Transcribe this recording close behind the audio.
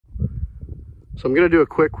So I'm going to do a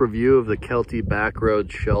quick review of the Kelty Backroads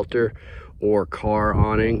shelter or car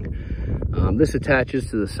awning. This attaches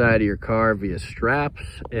to the side of your car via straps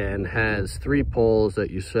and has 3 poles that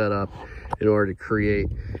you set up in order to create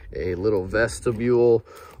a little vestibule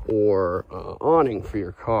or awning for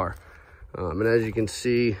your car. And as you can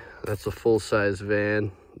see, that's a full-size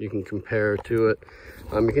van. You can compare to it.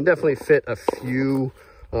 You can definitely fit a few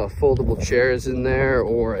foldable chairs in there,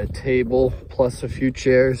 or a table plus a few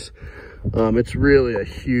chairs. It's really a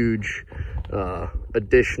huge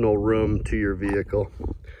additional room to your vehicle.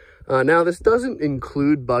 Now, this doesn't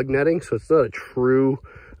include bug netting, so it's not a true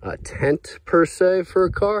tent per se for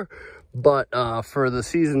a car, but for the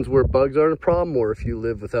seasons where bugs aren't a problem, or if you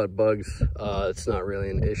live without bugs, it's not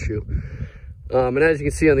really an issue. And as you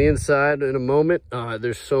can see on the inside in a moment,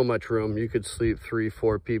 there's so much room. You could sleep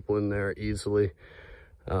 3-4 people in there easily.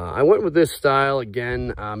 I went with this style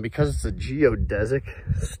again because it's a geodesic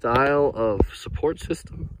style of support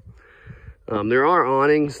system. There are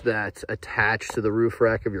awnings that attach to the roof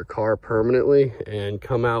rack of your car permanently and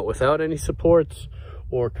come out without any supports,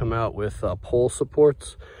 or come out with pole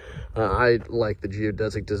supports. I like the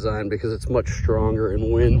geodesic design because it's much stronger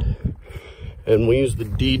in wind. And we use the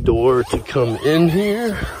D door to come in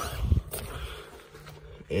here.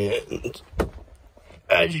 And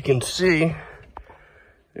as you can see,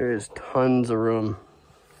 there is tons of room.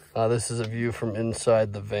 This is a view from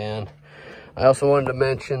inside the van. I also wanted to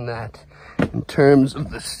mention that in terms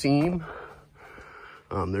of the seam,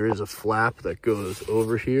 there is a flap that goes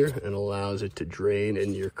over here and allows it to drain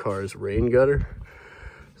into your car's rain gutter.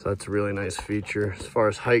 So that's a really nice feature. As far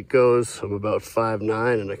as height goes, I'm about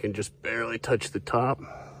 5'9", and I can just barely touch the top.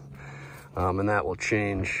 And that will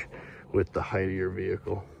change with the height of your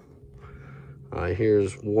vehicle.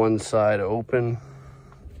 Here's one side open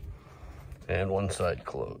and one side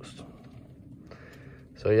closed.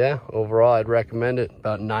 So yeah, overall I'd recommend it.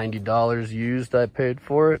 About $90 used I paid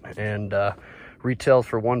for it, and retails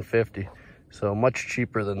for $150. So much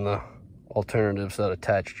cheaper than the alternatives that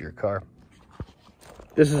attach to your car.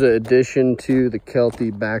 This is an addition to the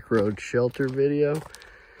Kelty Backroads shelter video.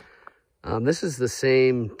 This is the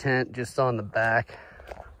same tent, just on the back.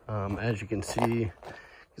 As you can see, you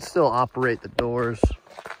can still operate the doors.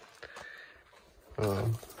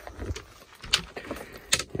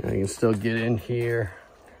 You can still get in here.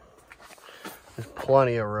 There's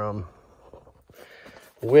plenty of room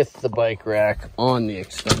with the bike rack on the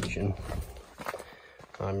extension.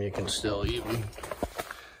 You can still even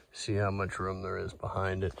see how much room there is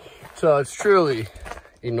behind it. So it's truly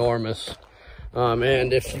enormous.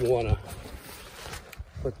 And if you want to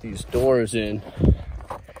put these doors in,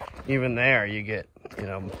 even there you get,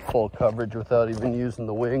 full coverage without even using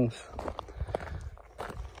the wings.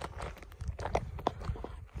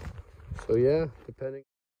 So yeah, depending.